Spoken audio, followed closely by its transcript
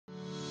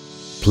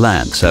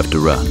Plants have to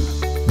run.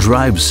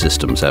 Drive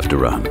systems have to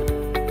run.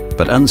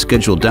 But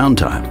unscheduled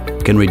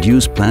downtime can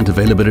reduce plant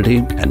availability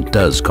and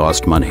does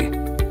cost money.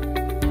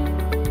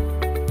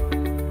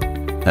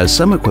 As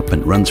some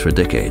equipment runs for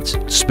decades,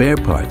 spare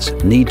parts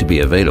need to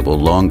be available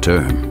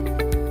long-term.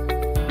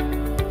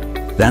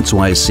 That's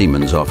why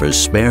Siemens offers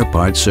spare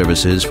parts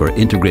services for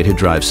integrated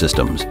drive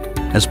systems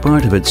as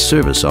part of its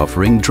service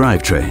offering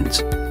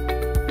drivetrains.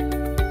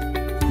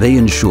 They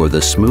ensure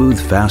the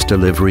smooth, fast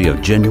delivery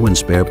of genuine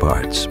spare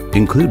parts,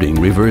 including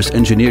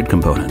reverse-engineered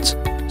components,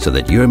 so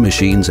that your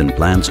machines and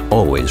plants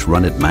always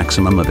run at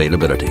maximum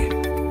availability.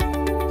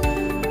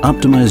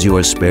 Optimize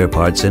your spare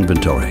parts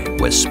inventory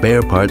with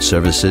spare parts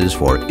services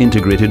for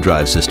integrated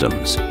drive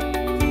systems.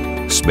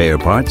 Spare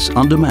parts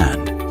on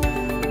demand.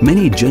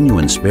 Many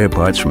genuine spare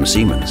parts from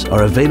Siemens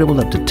are available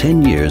up to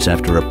 10 years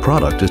after a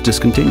product is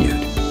discontinued.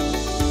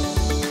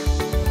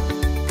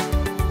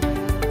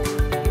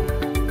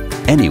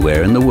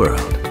 Anywhere in the world.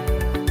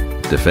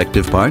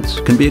 Defective parts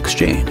can be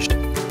exchanged.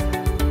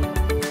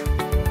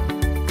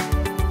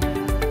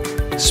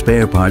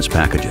 Spare parts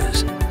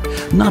packages.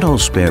 Not all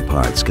spare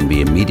parts can be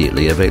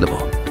immediately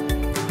available.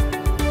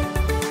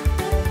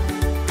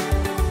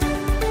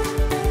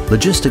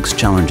 Logistics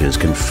challenges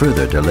can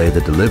further delay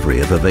the delivery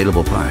of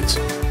available parts.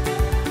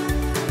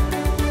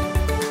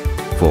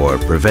 For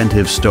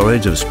preventive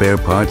storage of spare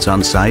parts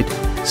on site,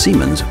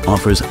 Siemens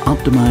offers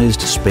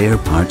optimized spare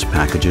parts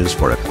packages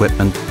for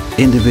equipment,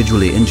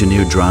 individually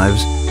engineered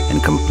drives,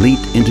 and complete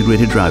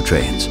integrated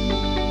drivetrains.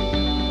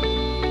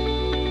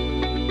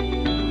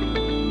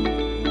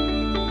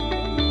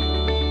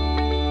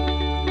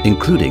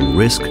 Including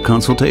risk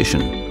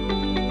consultation,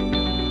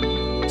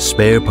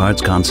 spare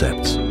parts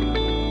concepts.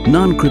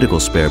 Non-critical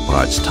spare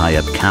parts tie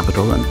up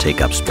capital and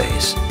take up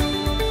space.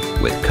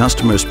 With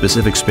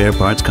customer-specific spare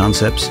parts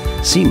concepts,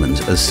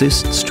 Siemens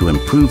assists to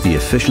improve the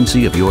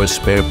efficiency of your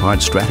spare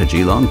parts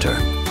strategy long-term.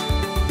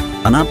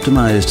 An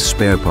optimized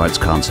spare parts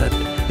concept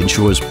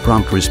ensures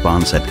prompt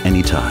response at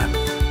any time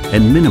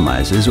and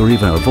minimizes or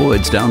even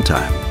avoids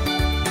downtime.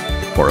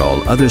 For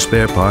all other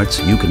spare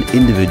parts, you can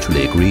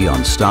individually agree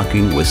on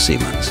stocking with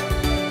Siemens.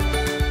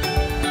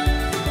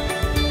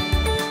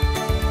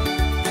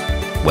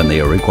 When they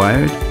are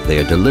required, they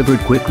are delivered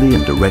quickly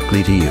and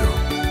directly to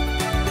you.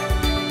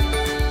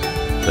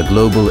 The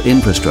global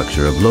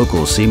infrastructure of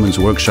local Siemens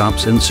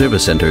workshops and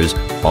service centers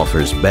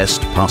offers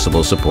best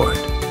possible support.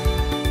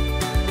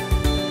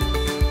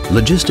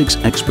 Logistics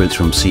experts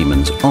from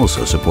Siemens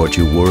also support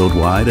you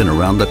worldwide and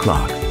around the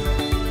clock.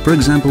 For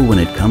example, when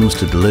it comes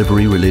to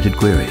delivery-related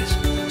queries,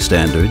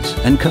 standards,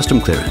 and custom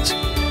clearance.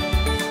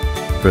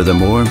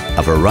 Furthermore,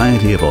 a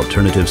variety of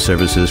alternative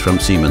services from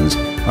Siemens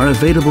are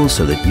available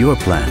so that your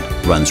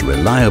plant runs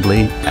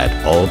reliably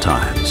at all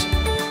times.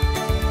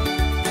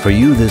 For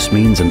you, this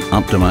means an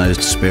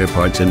optimized spare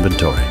parts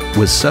inventory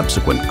with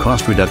subsequent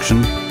cost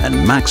reduction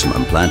and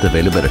maximum plant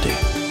availability.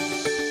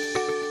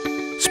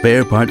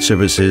 Spare part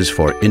services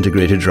for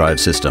integrated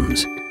drive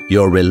systems,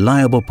 your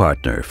reliable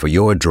partner for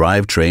your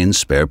drivetrain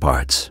spare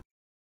parts.